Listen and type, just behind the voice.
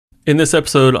In this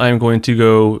episode, I am going to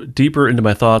go deeper into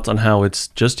my thoughts on how it's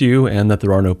just you and that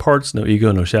there are no parts, no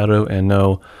ego, no shadow, and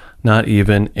no, not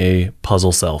even a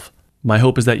puzzle self. My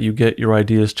hope is that you get your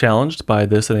ideas challenged by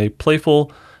this in a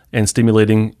playful and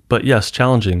stimulating, but yes,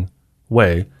 challenging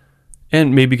way,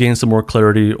 and maybe gain some more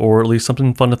clarity or at least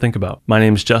something fun to think about. My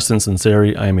name is Justin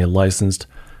Sinceri. I am a licensed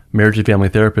marriage and family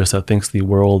therapist that thinks the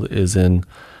world is in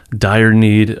dire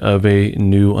need of a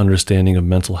new understanding of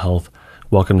mental health.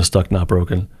 Welcome to Stuck Not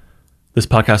Broken. This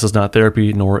podcast is not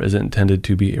therapy, nor is it intended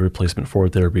to be a replacement for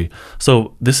therapy.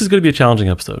 So this is going to be a challenging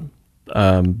episode.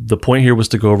 The point here was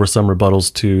to go over some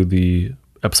rebuttals to the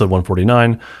episode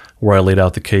 149, where I laid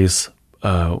out the case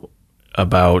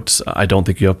about I don't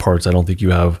think you have parts, I don't think you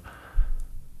have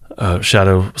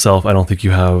shadow self, I don't think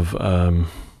you have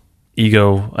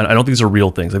ego. I don't think these are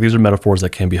real things. Like, these are metaphors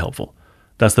that can be helpful.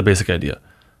 That's the basic idea.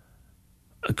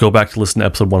 Go back to listen to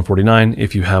episode 149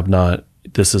 if you have not.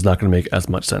 This is not going to make as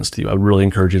much sense to you. I would really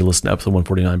encourage you to listen to episode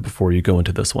 149 before you go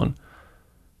into this one.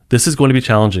 This is going to be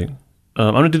challenging.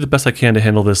 I'm going to do the best I can to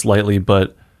handle this lightly,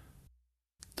 but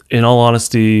in all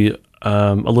honesty,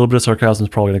 a little bit of sarcasm is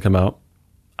probably going to come out.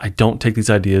 I don't take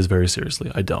these ideas very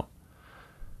seriously. I don't.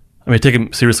 I mean, I take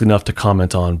them seriously enough to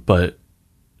comment on, but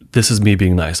this is me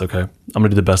being nice, okay? I'm going to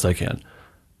do the best I can.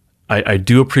 I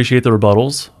do appreciate the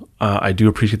rebuttals. I do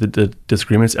appreciate the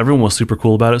disagreements. Everyone was super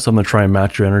cool about it, so I'm going to try and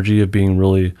match your energy of being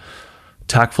really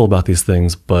tactful about these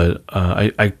things. But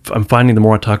I'm finding the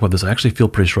more I talk about this, I actually feel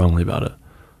pretty strongly about it.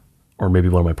 Or maybe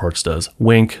one of my parts does.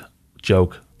 Wink,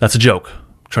 joke. That's a joke.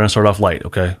 I'm trying to start off light,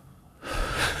 okay?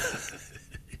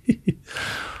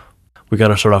 We got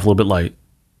to start off a little bit light.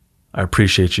 I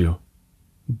appreciate you.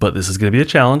 But this is going to be a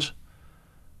challenge.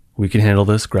 We can handle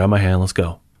this. Grab my hand. Let's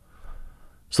go.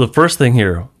 So the first thing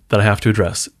here that I have to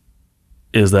address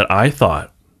is that I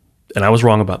thought, and I was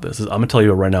wrong about this. I'm going to tell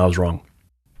you right now I was wrong.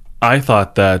 I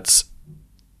thought that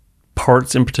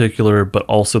parts in particular, but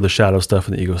also the shadow stuff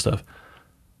and the ego stuff,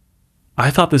 I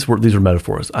thought these were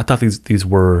metaphors. I thought these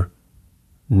were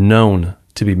known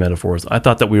to be metaphors. I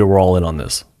thought that we were all in on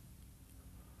this.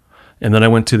 And then I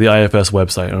went to the IFS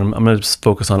website, and I'm going to just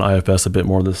focus on IFS a bit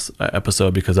more this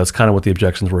episode because that's kind of what the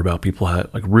objections were about. People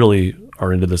really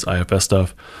are into this IFS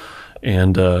stuff.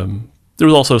 And there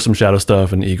was also some shadow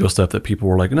stuff and ego stuff that people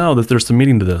were like, no, there's some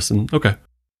meaning to this. And okay.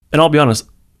 And I'll be honest,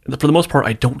 for the most part,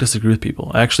 I don't disagree with people.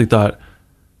 I actually thought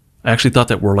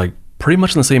that we're like pretty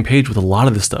much on the same page with a lot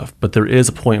of this stuff, but there is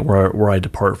a point where I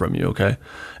depart from you, okay?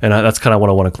 And that's kind of what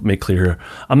I want to make clear here.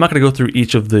 I'm not going to go through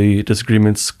each of the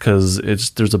disagreements because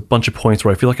there's a bunch of points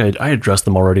where I feel like I addressed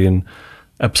them already in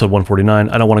episode 149.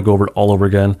 I don't want to go over it all over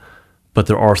again, but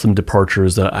there are some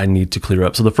departures that I need to clear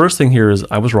up. So the first thing here is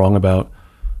I was wrong about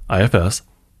IFS.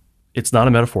 It's not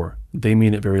a metaphor. They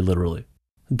mean it very literally.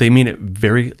 They mean it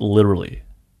very literally.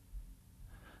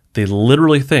 They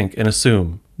literally think and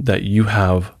assume that you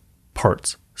have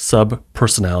parts,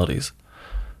 sub-personalities.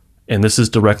 And this is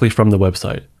directly from the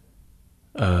website.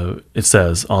 It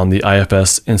says on the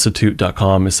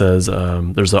ifsinstitute.com, it says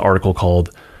there's an article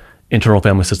called Internal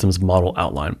Family Systems Model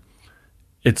Outline.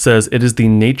 It says it is the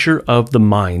nature of the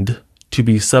mind to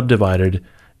be subdivided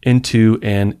into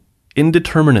an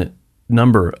indeterminate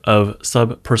number of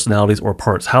sub-personalities or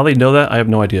parts. How they know that, I have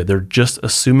no idea. They're just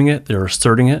assuming it. They're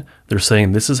asserting it. They're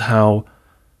saying this is how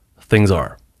things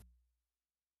are,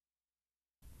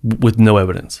 with no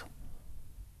evidence.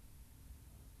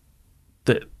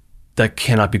 That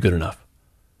cannot be good enough.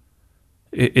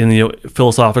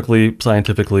 Philosophically,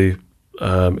 scientifically,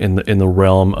 in the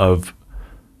realm of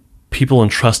people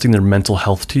entrusting their mental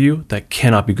health to you, that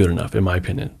cannot be good enough, in my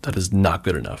opinion. That is not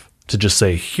good enough to just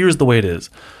say, here's the way it is.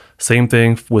 Same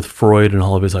thing with Freud and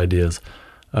all of his ideas.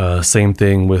 Same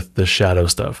thing with the shadow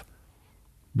stuff.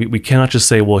 We cannot just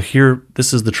say, well,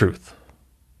 this is the truth,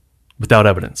 without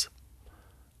evidence.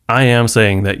 I am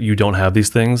saying that you don't have these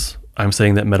things. I'm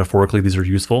saying that metaphorically these are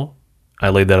useful. I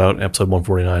laid that out in episode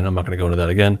 149. I'm not going to go into that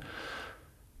again.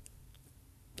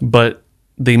 But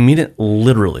they mean it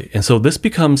literally. And so this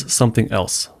becomes something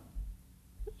else.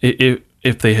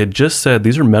 If they had just said,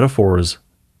 these are metaphors,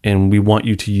 and we want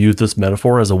you to use this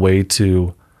metaphor as a way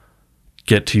to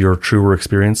get to your truer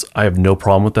experience, I have no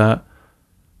problem with that.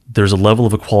 There's a level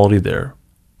of equality there.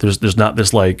 There's not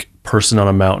this like person on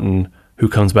a mountain who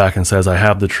comes back and says, I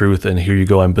have the truth, and here you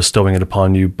go, I'm bestowing it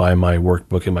upon you by my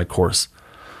workbook and my course.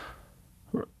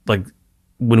 Like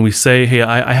when we say, hey,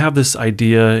 I have this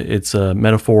idea, it's a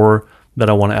metaphor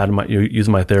that I want to add use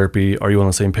in my therapy. Are you on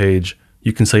the same page?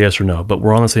 You can say yes or no, but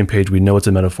we're on the same page. We know it's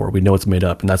a metaphor. We know it's made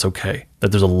up, and that's okay.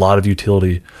 That there's a lot of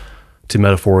utility to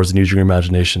metaphors and using your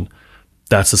imagination.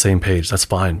 That's the same page. That's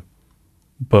fine.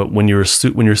 But when you're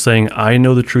saying, I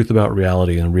know the truth about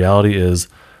reality, and reality is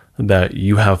that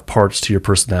you have parts to your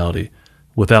personality,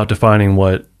 without defining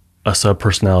what a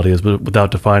subpersonality is, but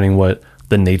without defining what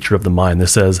the nature of the mind.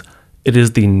 This says it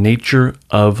is the nature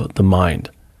of the mind.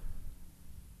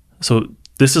 So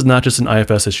this is not just an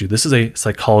IFS issue. This is a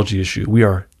psychology issue. We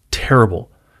are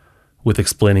terrible with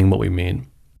explaining what we mean.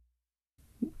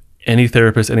 Any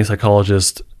therapist, any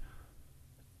psychologist,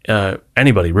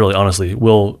 anybody really, honestly,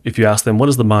 will, if you ask them, what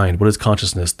is the mind? What is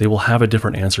consciousness? They will have a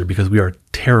different answer because we are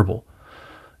terrible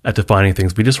at defining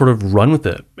things. We just sort of run with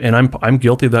it. And I'm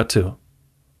guilty of that too.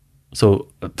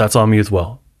 So that's on me as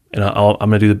well. And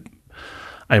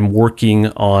I'm working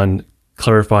on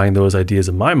clarifying those ideas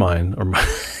in my mind,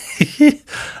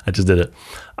 I just did it.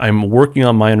 I'm working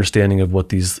on my understanding of what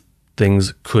these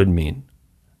things could mean.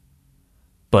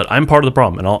 But I'm part of the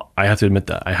problem, and I have to admit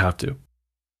that. I have to.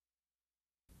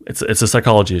 It's a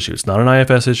psychology issue. It's not an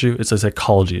IFS issue. It's a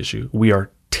psychology issue. We are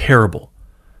terrible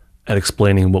at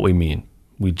explaining what we mean.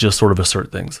 We just sort of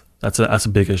assert things. That's a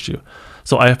big issue.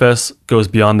 So IFS goes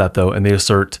beyond that, though, and they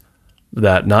assert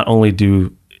that not only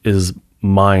is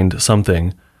mind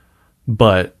something,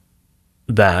 but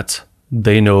that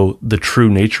they know the true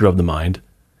nature of the mind,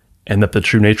 and that the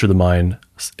true nature of the mind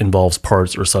involves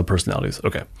parts or subpersonalities.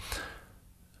 Okay.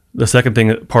 The second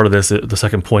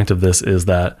point of this is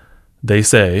that they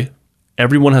say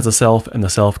everyone has a self, and the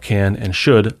self can and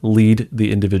should lead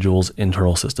the individual's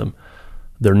internal system.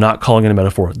 They're not calling it a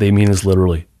metaphor. They mean this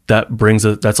literally.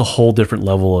 That's a whole different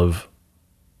level of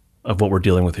what we're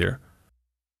dealing with here.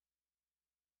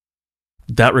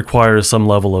 That requires some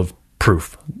level of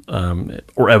proof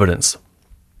or evidence,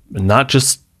 not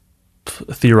just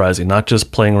theorizing, not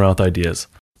just playing around with ideas.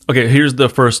 Okay, here's the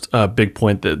first big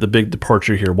point, the big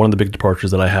departure here, one of the big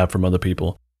departures that I have from other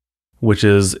people, which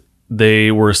is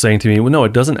they were saying to me, well, no,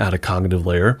 it doesn't add a cognitive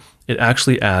layer. It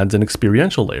actually adds an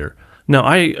experiential layer. Now,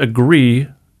 I agree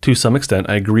to some extent.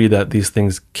 I agree that these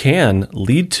things can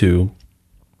lead to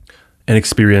an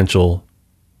experiential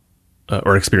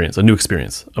or experience, a new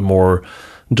experience, a more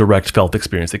direct felt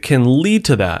experience. It can lead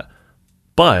to that,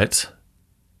 but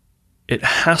it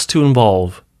has to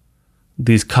involve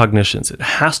these cognitions. It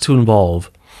has to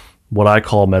involve what I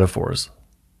call metaphors.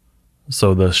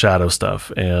 So the shadow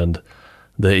stuff and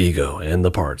the ego and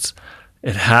the parts.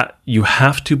 You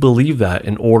have to believe that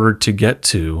in order to get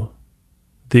to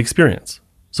the experience.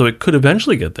 So it could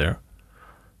eventually get there,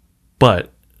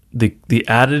 but the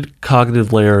added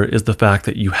cognitive layer is the fact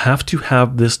that you have to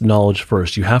have this knowledge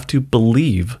first. You have to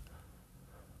believe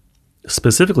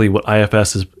specifically what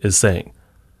IFS is saying.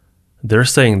 They're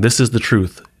saying this is the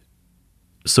truth.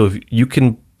 So if you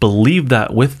can believe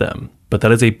that with them, but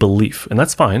that is a belief, and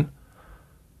that's fine,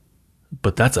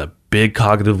 but that's a big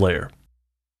cognitive layer.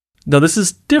 Now, this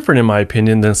is different, in my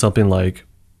opinion, than something like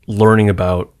learning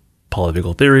about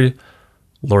polyvagal theory,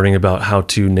 learning about how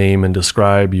to name and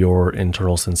describe your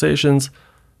internal sensations.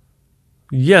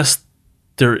 Yes,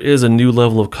 there is a new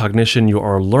level of cognition you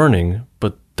are learning,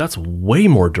 but that's way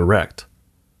more direct.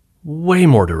 Way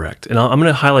more direct. And I'm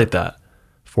going to highlight that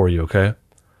for you, okay?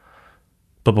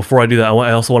 But before I do that,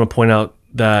 I also want to point out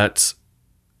that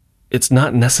it's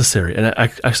not necessary. And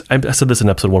I said this in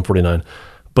episode 149,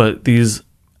 but these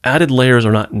added layers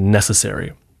are not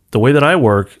necessary. The way that I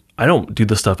work, I don't do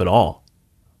this stuff at all.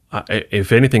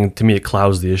 If anything, to me, it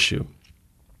clouds the issue.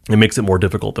 It makes it more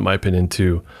difficult, in my opinion,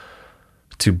 to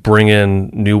bring in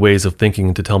new ways of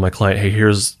thinking, to tell my client, hey,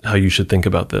 here's how you should think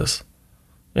about this.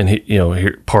 And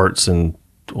here parts and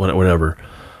whatever,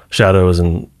 shadows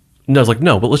and I was like,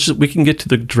 no, but we can get to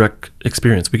the direct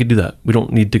experience. We could do that. We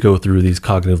don't need to go through these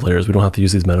cognitive layers. We don't have to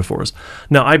use these metaphors.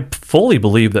 Now, I fully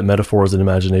believe that metaphors and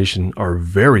imagination are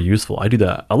very useful. I do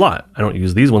that a lot. I don't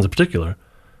use these ones in particular.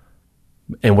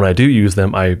 And when I do use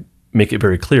them, I make it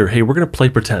very clear, hey, we're going to play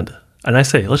pretend. And I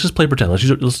say, let's just play pretend. Let's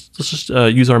just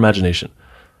use our imagination.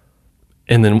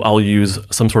 And then I'll use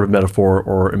some sort of metaphor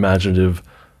or imaginative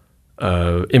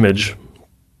image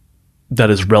that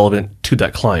is relevant to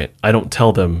that client. I don't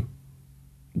tell them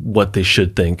what they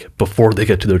should think before they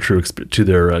get to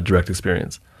their direct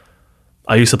experience.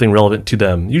 I use something relevant to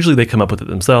them. Usually they come up with it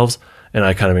themselves, and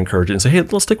I kind of encourage it and say, hey,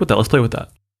 let's stick with that. Let's play with that.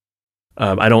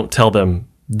 I don't tell them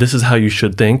this is how you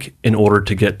should think in order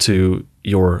to get to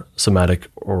your somatic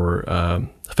or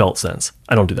felt sense.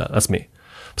 I don't do that. That's me.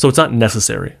 So it's not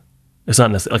necessary. It's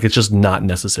not necessary. Like, it's just not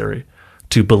necessary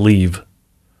to believe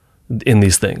in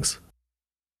these things.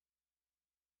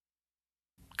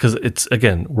 Because it's,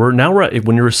 again, when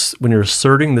you're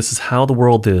asserting this is how the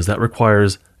world is, that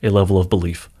requires a level of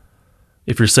belief.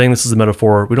 If you're saying this is a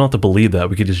metaphor, we don't have to believe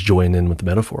that. We could just join in with the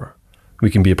metaphor.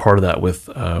 We can be a part of that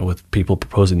with people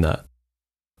proposing that.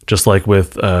 Just like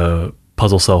with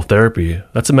puzzle self-therapy,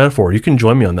 that's a metaphor. You can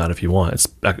join me on that if you want.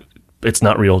 It's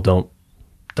not real. Don't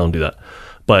do that.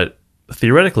 But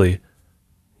theoretically,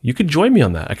 you could join me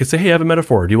on that. I could say, hey, I have a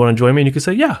metaphor. Do you want to join me? And you could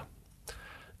say, yeah.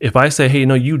 If I say, hey,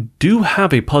 you do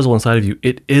have a puzzle inside of you,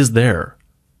 it is there.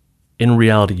 In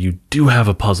reality, you do have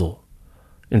a puzzle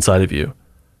inside of you.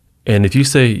 And if you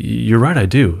say, you're right, I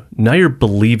do, now you're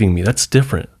believing me. That's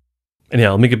different. And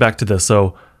yeah, let me get back to this.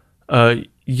 So,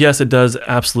 yes, it does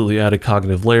absolutely add a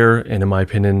cognitive layer. And in my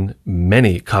opinion,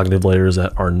 many cognitive layers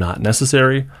that are not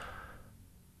necessary.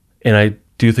 And I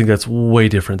do think that's way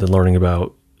different than learning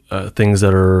about things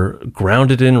that are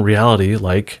grounded in reality,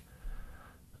 like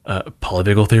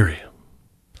polyvagal theory,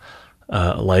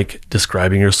 like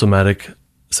describing your somatic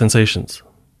sensations,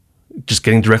 just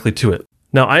getting directly to it.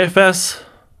 Now, IFS,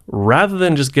 rather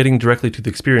than just getting directly to the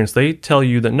experience, they tell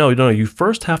you that no, you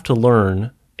first have to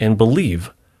learn and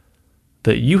believe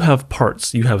that you have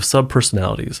parts, you have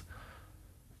sub-personalities,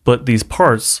 but these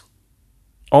parts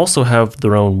also have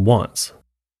their own wants.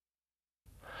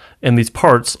 And these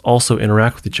parts also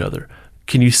interact with each other.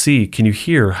 Can you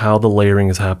hear how the layering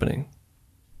is happening?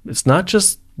 It's not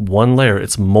just one layer,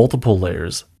 it's multiple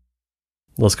layers.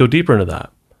 Let's go deeper into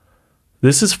that.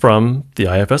 This is from the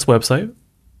IFS website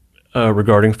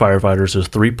regarding firefighters. There's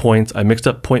 3 points. I mixed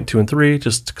up point 2 and 3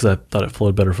 just because I thought it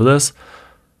flowed better for this.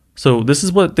 So this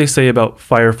is what they say about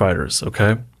firefighters,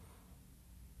 okay?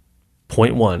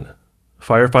 Point 1,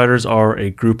 firefighters are a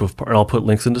group of, and I'll put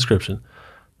links in the description.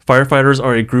 Firefighters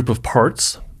are a group of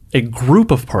parts,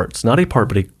 not a part,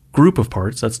 but a group of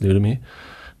parts, that's new to me,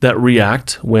 that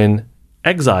react when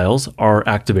exiles are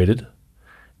activated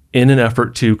in an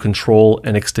effort to control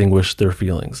and extinguish their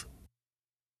feelings.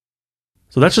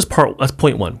 So that's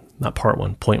point 1, not part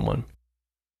 1, point 1.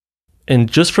 And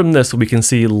just from this, we can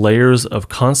see layers of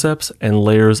concepts and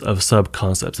layers of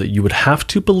sub-concepts that you would have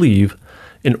to believe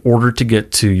in order to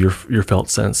get to your felt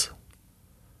sense.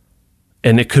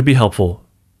 And it could be helpful.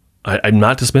 I'm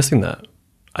not dismissing that.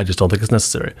 I just don't think it's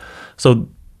necessary. So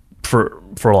for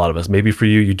a lot of us, maybe for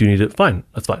you, you do need it. Fine,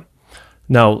 that's fine.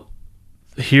 Now,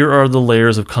 here are the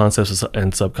layers of concepts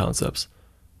and sub-concepts.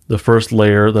 The first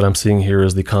layer that I'm seeing here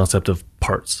is the concept of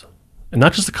parts. And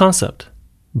not just the concept,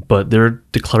 but they're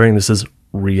declaring this as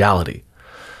reality.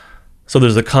 So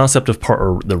there's the concept of part,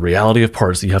 or the reality of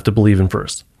parts that you have to believe in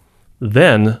first.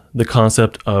 Then the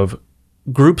concept of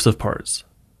groups of parts.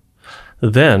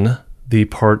 Then the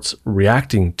parts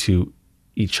reacting to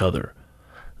each other.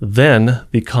 Then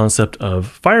the concept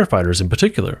of firefighters in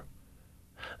particular.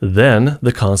 Then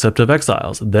the concept of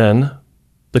exiles. Then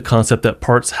the concept that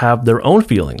parts have their own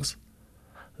feelings.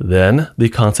 Then the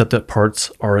concept that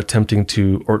parts are attempt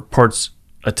to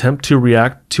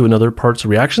react to another part's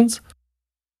reactions,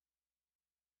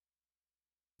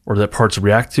 or that parts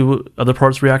react to other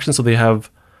parts' reactions. So they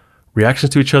have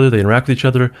reactions to each other, they interact with each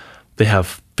other, they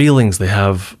have feelings, they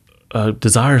have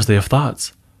desires, they have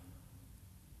thoughts.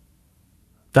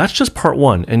 That's just part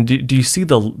 1. And do you see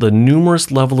the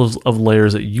numerous levels of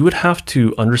layers that you would have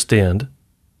to understand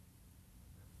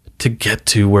to get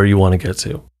to where you want to get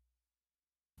to?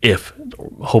 If,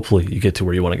 hopefully, you get to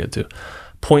where you want to get to.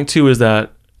 Point 2 is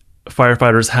that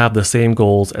firefighters have the same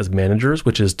goals as managers,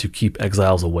 which is to keep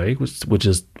exiles away, which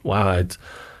is, wow,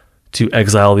 to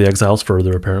exile the exiles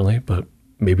further, apparently. But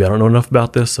maybe I don't know enough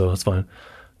about this, so that's fine.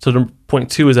 So point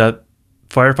 2 is that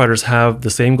firefighters have the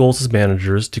same goals as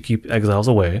managers to keep exiles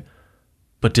away,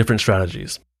 but different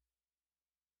strategies.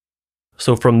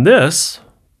 So from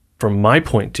my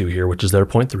point 2 here, which is their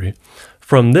point 3,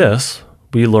 from this,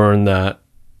 we learn that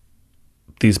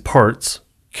these parts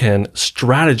can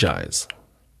strategize,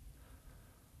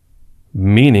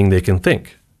 meaning they can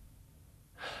think,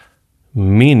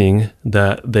 meaning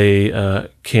that they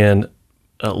can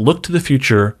look to the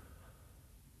future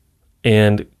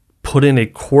and put in a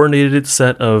coordinated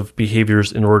set of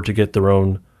behaviors in order to get their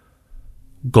own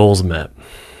goals met.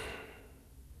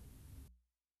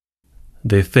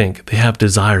 They think, they have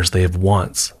desires, they have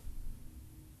wants.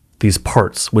 These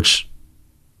parts, which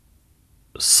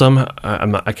I'm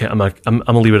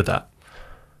gonna leave it at that.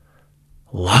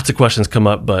 Lots of questions come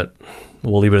up, but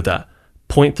we'll leave it at that.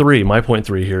 Point 3, my point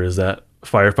 3 here is that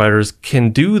firefighters can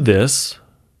do this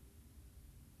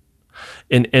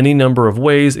in any number of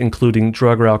ways, including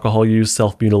drug or alcohol use,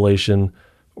 self-mutilation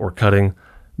or cutting,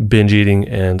 binge eating,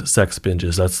 and sex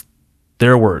binges. That's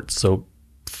their words. So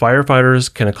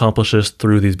firefighters can accomplish this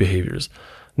through these behaviors.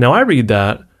 Now I read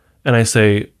that and I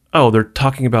say, oh, they're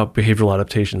talking about behavioral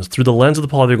adaptations. Through the lens of the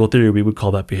polyvagal theory, we would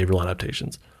call that behavioral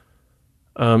adaptations.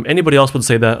 Anybody else would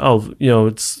say that, oh,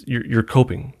 it's you're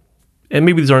coping. And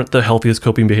maybe these aren't the healthiest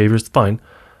coping behaviors, fine,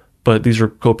 but these are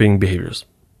coping behaviors.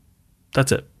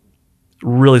 That's it.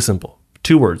 Really simple.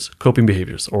 2 words, coping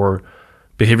behaviors or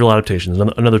behavioral adaptations,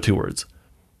 another 2 words.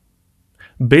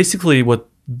 Basically, what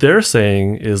they're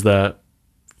saying is that,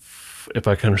 if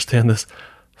I can understand this,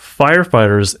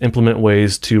 firefighters implement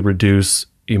ways to reduce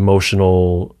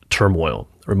emotional turmoil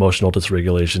or emotional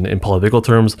dysregulation. In polyvagal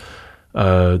terms,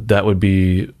 that would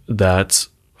be that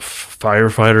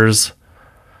firefighters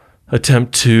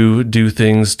attempt to do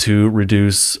things to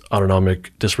reduce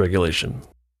autonomic dysregulation.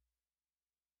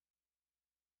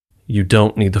 You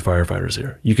don't need the firefighters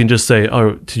here. You can just say,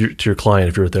 to your client,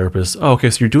 if you're a therapist, okay,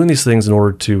 so you're doing these things in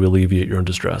order to alleviate your own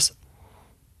distress.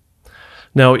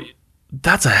 Now,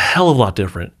 that's a hell of a lot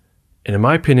different, and in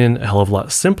my opinion, a hell of a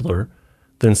lot simpler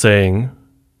than saying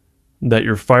that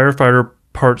your firefighter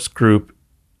parts group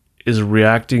is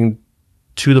reacting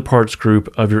to the parts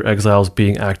group of your exiles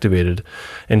being activated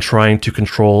and trying to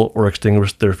control or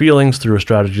extinguish their feelings through a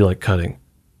strategy like cutting.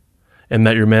 And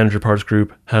that your manager parts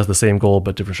group has the same goal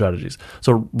but different strategies.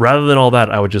 So rather than all that,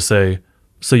 I would just say,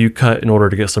 so you cut in order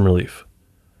to get some relief.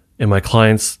 And my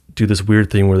clients do this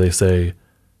weird thing where they say,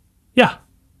 yeah.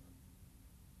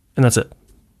 And that's it.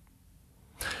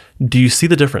 Do you see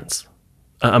the difference?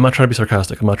 I'm not trying to be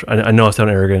sarcastic. I know I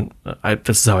sound arrogant.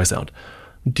 This is how I sound.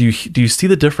 Do you see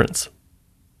the difference?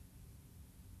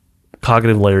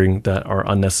 Cognitive layering that are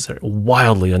unnecessary,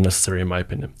 wildly unnecessary in my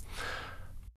opinion.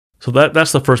 So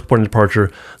that's the first point of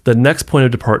departure. The next point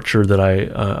of departure that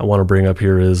I want to bring up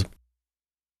here is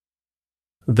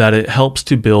that it helps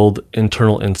to build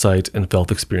internal insight and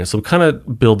felt experience. So kind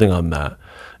of building on that.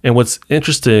 And what's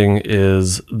interesting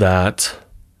is that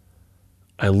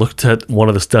I looked at one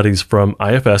of the studies from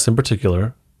IFS in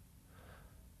particular,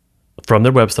 from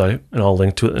their website, and I'll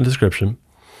link to it in the description.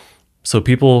 So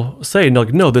people say,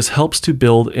 no, this helps to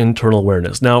build internal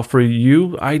awareness. Now, for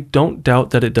you, I don't doubt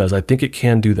that it does. I think it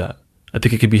can do that. I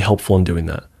think it can be helpful in doing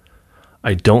that.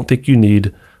 I don't think you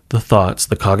need the thoughts,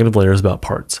 the cognitive layers about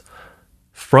parts.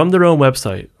 From their own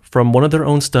website, from one of their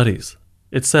own studies,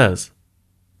 it says,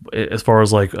 as far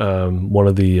as like one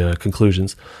of the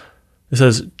conclusions, it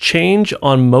says, change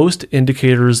on most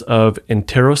indicators of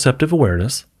interoceptive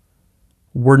awareness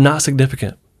were not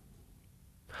significant,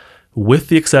 with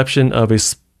the exception of a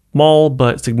small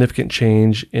but significant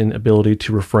change in ability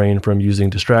to refrain from using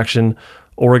distraction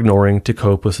or ignoring to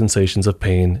cope with sensations of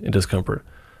pain and discomfort.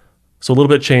 So a little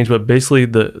bit changed, but basically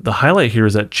the highlight here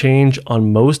is that change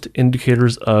on most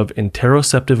indicators of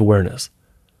interoceptive awareness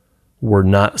were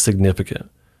not significant.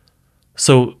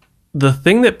 So the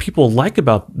thing that people like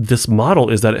about this model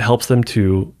is that it helps them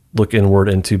to look inward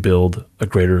and to build a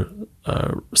greater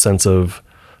sense of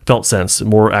felt sense,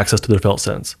 more access to their felt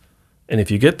sense. And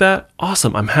if you get that,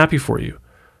 awesome, I'm happy for you.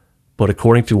 But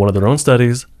according to one of their own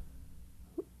studies,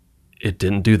 it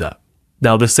didn't do that.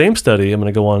 Now, the same study, I'm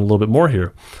going to go on a little bit more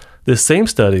here. This same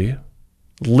study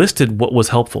listed what was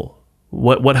helpful,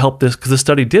 what helped this, because the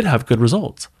study did have good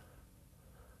results.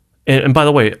 And by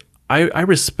the way, I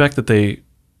respect that they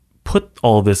put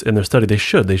all of this in their study. They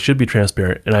should be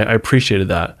transparent, and I appreciated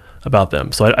that about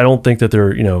them. So I don't think that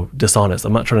they're dishonest.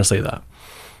 I'm not trying to say that.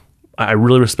 I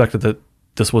really respected that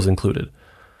this was included.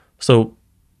 So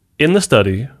in the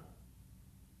study,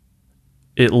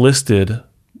 it listed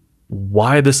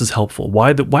why this is helpful.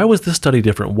 Why was this study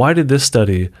different? Why did this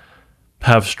study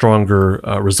have stronger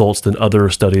results than other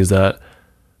studies that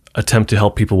attempt to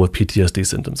help people with PTSD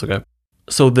symptoms? Okay.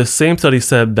 So the same study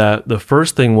said that the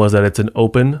first thing was that it's an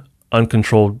open,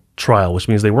 uncontrolled trial, which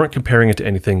means they weren't comparing it to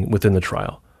anything within the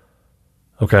trial.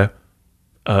 Okay.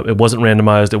 It wasn't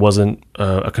randomized. It wasn't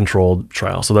a controlled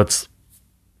trial. So that's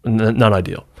not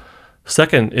ideal.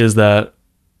 Second is that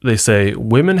they say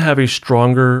women have a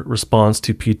stronger response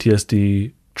to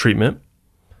PTSD treatment.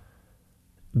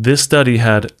 This study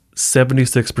had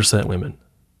 76% women.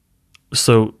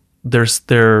 So their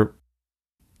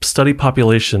study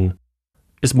population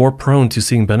is more prone to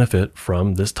seeing benefit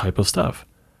from this type of stuff,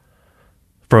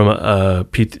 from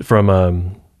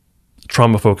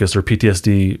trauma-focused or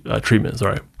PTSD treatment.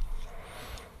 Sorry.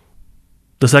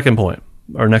 The second point,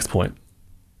 or next point,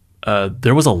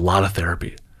 there was a lot of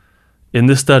therapy. In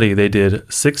this study, they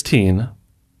did 16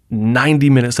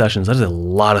 90-minute sessions. That is a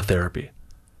lot of therapy.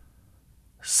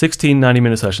 16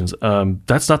 90-minute sessions.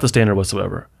 That's not the standard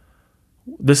whatsoever.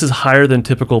 This is higher than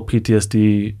typical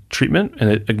PTSD treatment, and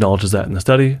it acknowledges that in the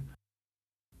study.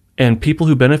 And people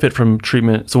who benefit from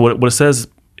treatment, so what it says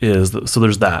is, so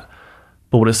there's that.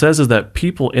 But what it says is that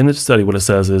people in the study, what it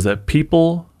says is that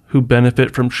people who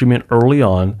benefit from treatment early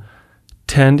on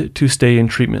tend to stay in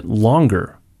treatment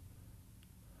longer,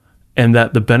 and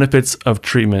that the benefits of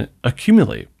treatment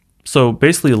accumulate. So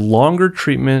basically, longer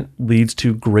treatment leads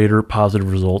to greater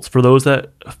positive results for those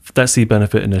that see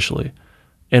benefit initially.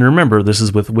 And remember, this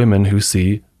is with women who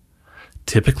see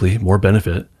typically more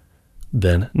benefit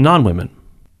than non-women.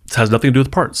 This has nothing to do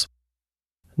with parts.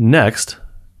 Next,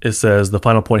 it says the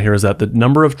final point here is that the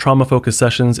number of trauma-focused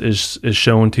sessions is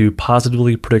shown to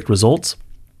positively predict results,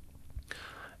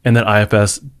 and that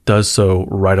IFS does so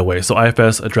right away. So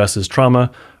IFS addresses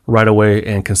trauma right away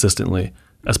and consistently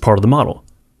as part of the model.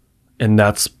 And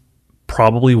that's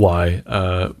probably why,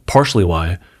 partially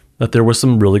why, that there was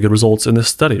some really good results in this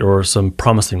study, or some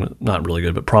promising, not really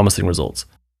good, but promising results.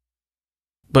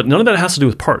 But none of that has to do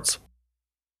with parts.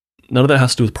 None of that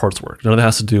has to do with parts work. None of that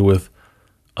has to do with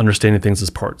understanding things as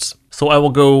parts. So I will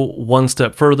go one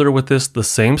step further with this. The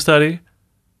same study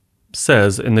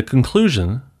says in the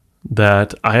conclusion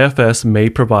that IFS may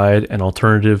provide an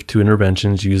alternative to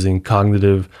interventions using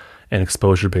cognitive and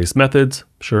exposure-based methods,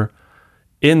 sure,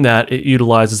 in that it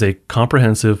utilizes a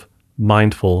comprehensive,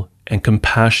 mindful, and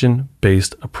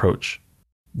compassion-based approach.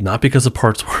 Not because of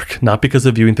parts work, not because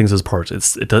of viewing things as parts.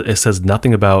 It says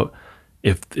nothing about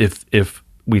if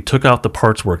we took out the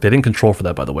parts work. They didn't control for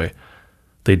that, by the way.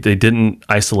 They didn't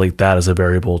isolate that as a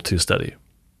variable to study.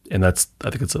 And I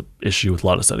think it's an issue with a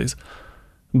lot of studies.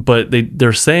 But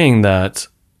they're saying that,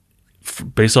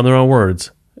 based on their own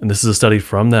words, and this is a study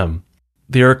from them,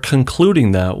 they are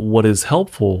concluding that what is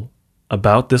helpful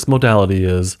about this modality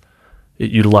is it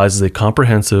utilizes a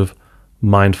comprehensive,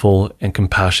 mindful, and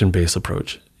compassion-based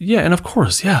approach. Yeah, and of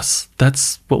course, yes,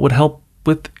 that's what would help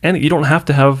with any. You don't have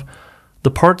to have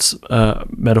the parts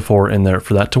metaphor in there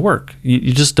for that to work.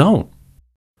 You just don't.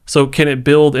 So can it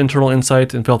build internal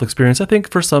insight and felt experience? I think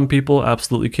for some people,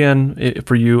 absolutely can.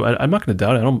 For you, I'm not going to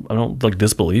doubt it. I don't like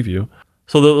disbelieve you.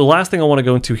 So the last thing I want to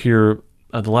go into here,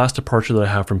 the last departure that I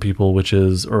have from people, which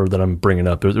is, or that I'm bringing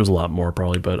up, there's a lot more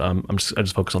probably, but I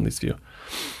just focus on these few.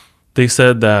 They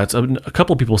said that, a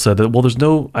couple of people said that, well, there's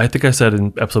no, I think I said in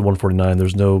episode 149,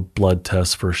 there's no blood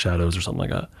test for shadows or something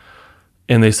like that.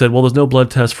 And they said, well, there's no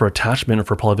blood test for attachment or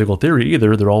for polyvagal theory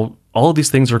either. They're all of these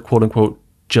things are quote unquote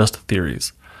just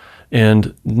theories.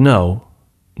 And no,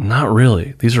 not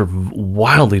really. These are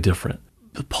wildly different.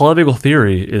 The polyvagal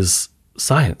theory is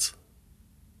science.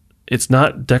 It's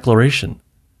not declaration.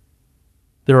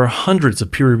 There are hundreds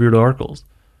of peer-reviewed articles.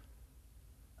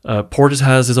 Porges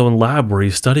has his own lab where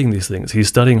he's studying these things. He's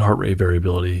studying heart rate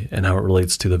variability and how it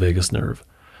relates to the vagus nerve.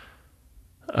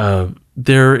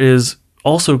 There is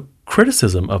also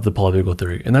criticism of the polyvagal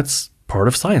theory, and that's part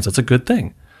of science. That's a good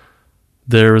thing.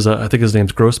 There's I think his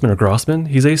name's Grossman.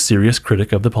 He's a serious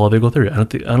critic of the polyvagal theory. I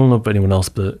don't know if anyone else,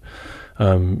 but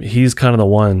he's kind of the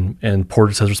one, and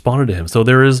Porges has responded to him. So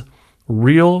there is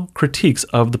real critiques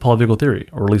of the polyvagal theory,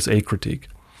 or at least a critique.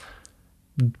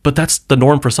 But that's the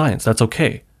norm for science. That's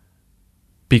okay.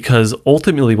 Because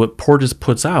ultimately what Porges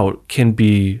puts out can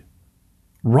be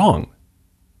wrong.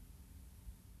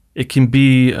 It can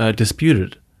be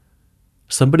disputed.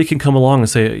 Somebody can come along and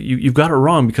say, you've got it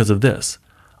wrong because of this.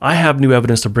 I have new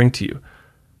evidence to bring to you.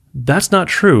 That's not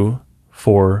true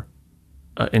for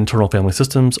internal family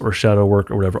systems or shadow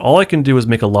work or whatever. All I can do is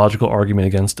make a logical argument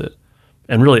against it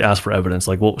and really ask for evidence.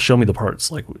 Like, well, show me the parts.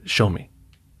 Like, show me.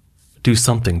 Do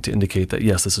something to indicate that,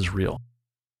 yes, this is real.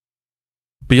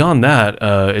 Beyond that,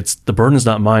 it's the burden is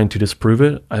not mine to disprove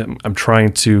it. I'm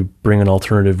trying to bring an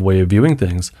alternative way of viewing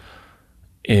things.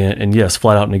 And yes,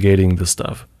 flat out negating this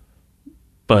stuff.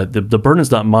 But the burden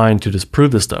is not mine to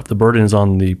disprove this stuff. The burden is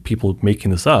on the people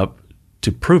making this up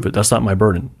to prove it. That's not my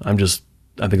burden. I think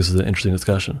this is an interesting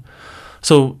discussion.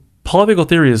 So polyvagal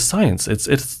theory is science.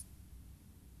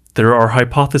 There are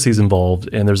hypotheses involved,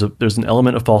 and there's an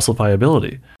element of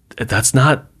falsifiability. That's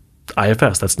not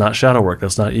IFS. That's not shadow work.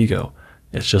 That's not ego.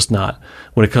 It's just not.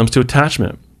 When it comes to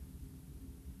attachment,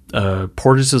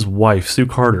 Porges' wife, Sue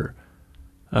Carter,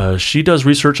 she does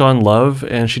research on love,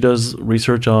 and she does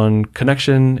research on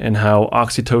connection and how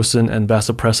oxytocin and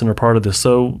vasopressin are part of this.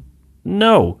 So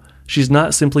no, she's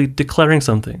not simply declaring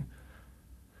something.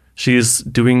 She's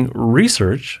doing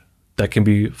research that can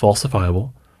be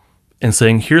falsifiable and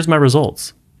saying, here's my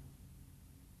results.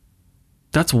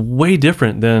 That's way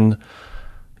different than,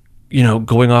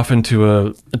 going off into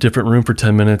a different room for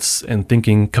 10 minutes and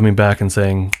coming back and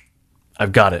saying,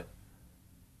 I've got it.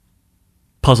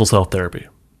 Puzzle self-therapy.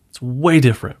 It's way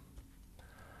different.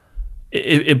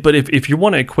 But if you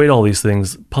want to equate all these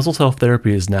things, puzzle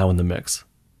self-therapy is now in the mix.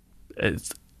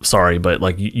 Sorry, but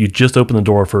like you just opened the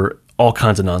door for all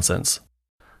kinds of nonsense.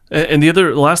 And the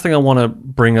last thing I want to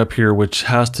bring up here, which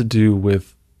has to do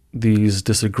with these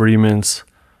disagreements,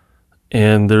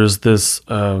 and there's this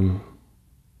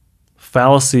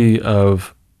fallacy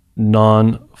of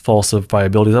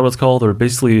falsifiability. Is that what it's called? Or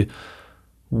basically,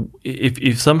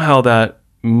 if somehow that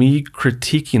me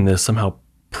critiquing this somehow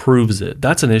proves it,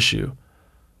 that's an issue.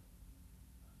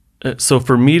 So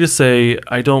for me to say,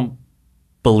 I don't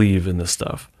believe in this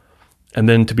stuff, and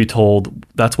then to be told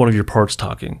that's one of your parts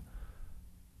talking.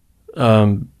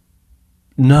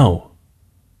 No,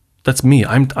 that's me.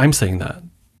 I'm saying that.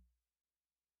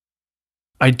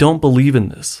 I don't believe in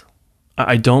this.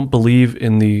 I don't believe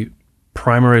in the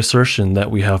primary assertion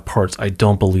that we have parts. I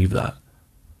don't believe that.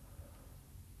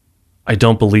 I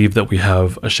don't believe that we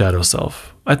have a shadow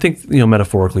self. I think,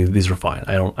 metaphorically, these are fine.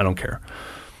 I don't care.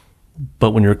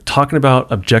 But when you're talking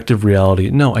about objective reality,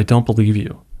 no, I don't believe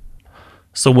you.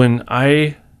 So when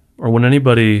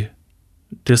anybody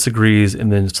disagrees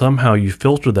and then somehow you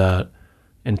filter that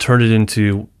and turn it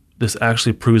into, this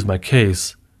actually proves my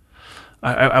case,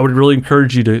 I would really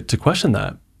encourage you to question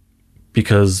that,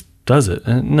 because does it?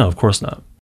 And no, of course not.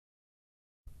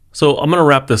 So I'm going to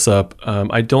wrap this up.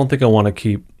 I don't think I want to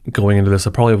keep going into this.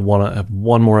 I probably want to have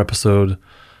one more episode,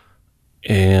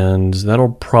 and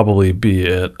that'll probably be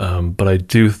it. But I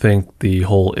do think the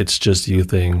whole "it's just you"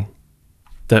 thing,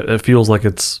 that it feels like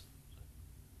it's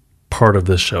part of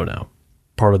this show now,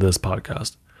 part of this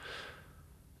podcast.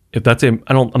 If that's I'm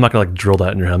not gonna like drill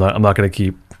that in your head. I'm not gonna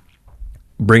keep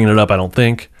bringing it up, I don't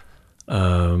think.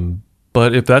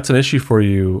 But if that's an issue for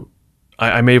you,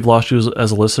 I may have lost you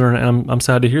as a listener, and I'm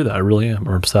sad to hear that. I really am,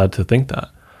 or I'm sad to think that.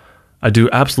 I do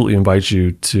absolutely invite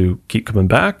you to keep coming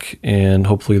back, and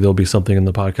hopefully there'll be something in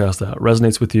the podcast that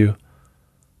resonates with you.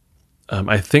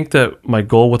 I think that my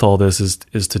goal with all this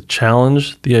is to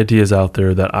challenge the ideas out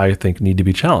there that I think need to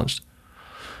be challenged.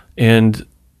 And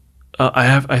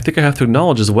I think I have to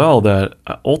acknowledge as well that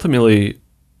ultimately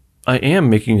I am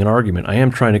making an argument. I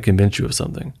am trying to convince you of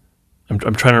something.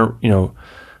 I'm trying to,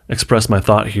 express my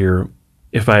thought here.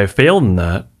 If I have failed in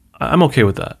that, I'm okay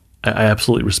with that. I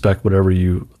absolutely respect whatever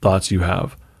thoughts you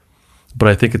have. But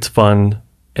I think it's fun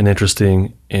and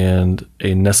interesting and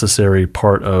a necessary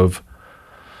part of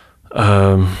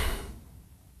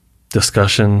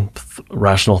discussion,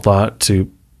 rational thought,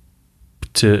 to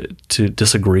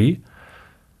disagree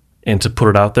and to put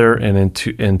it out there, and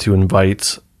to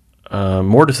invite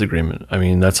more disagreement. I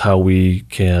mean, that's how we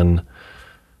can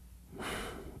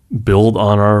build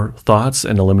on our thoughts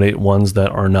and eliminate ones that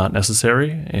are not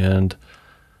necessary, and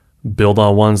build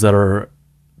on ones that are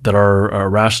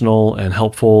rational and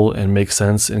helpful and make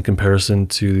sense in comparison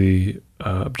to the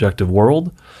objective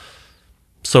world.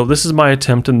 So this is my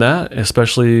attempt in that,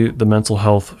 especially the mental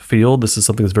health field. This is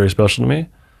something that's very special to me,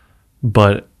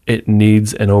 but it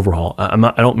needs an overhaul. I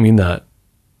don't mean that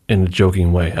in a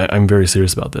joking way. I'm very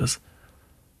serious about this.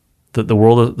 The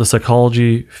world of the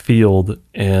psychology field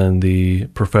and the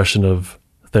profession of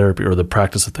therapy, or the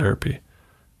practice of therapy,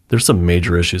 there's some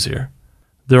major issues here.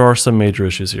 There are some major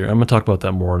issues here. I'm going to talk about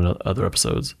that more in other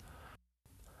episodes.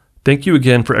 Thank you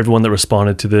again for everyone that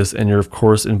responded to this, and you're of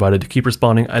course invited to keep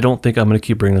responding. I don't think I'm going to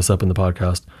keep bringing this up in the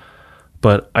podcast,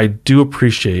 but I do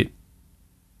appreciate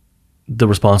the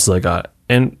responses I got.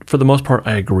 And for the most part,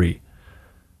 I agree.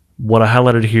 What I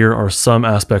highlighted here are some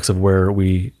aspects of where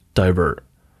we divert.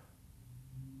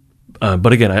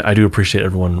 But again, I do appreciate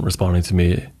everyone responding to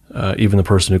me, even the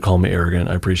person who called me arrogant.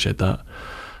 I appreciate that.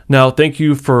 Now, thank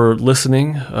you for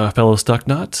listening, fellow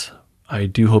Stucknut. I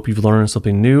do hope you've learned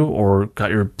something new or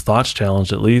got your thoughts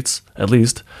challenged at least.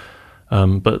 But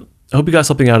I hope you got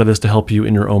something out of this to help you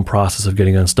in your own process of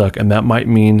getting unstuck, and that might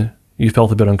mean you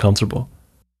felt a bit uncomfortable.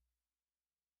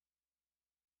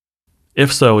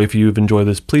 If so, if you've enjoyed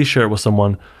this, please share it with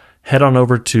someone. Head on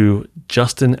over to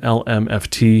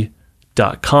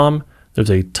justinlmft.com. There's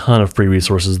a ton of free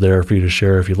resources there for you to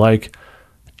share if you like.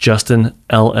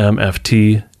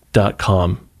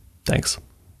 justinlmft.com. Thanks.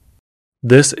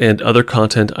 This and other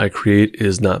content I create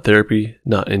is not therapy,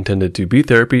 not intended to be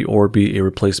therapy or be a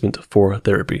replacement for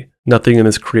therapy. Nothing in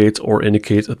this creates or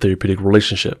indicates a therapeutic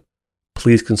relationship.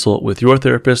 Please consult with your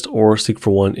therapist or seek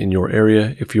for one in your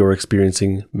area if you are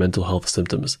experiencing mental health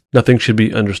symptoms. Nothing should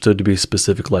be understood to be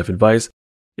specific life advice.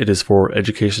 It is for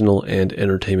educational and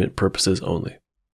entertainment purposes only.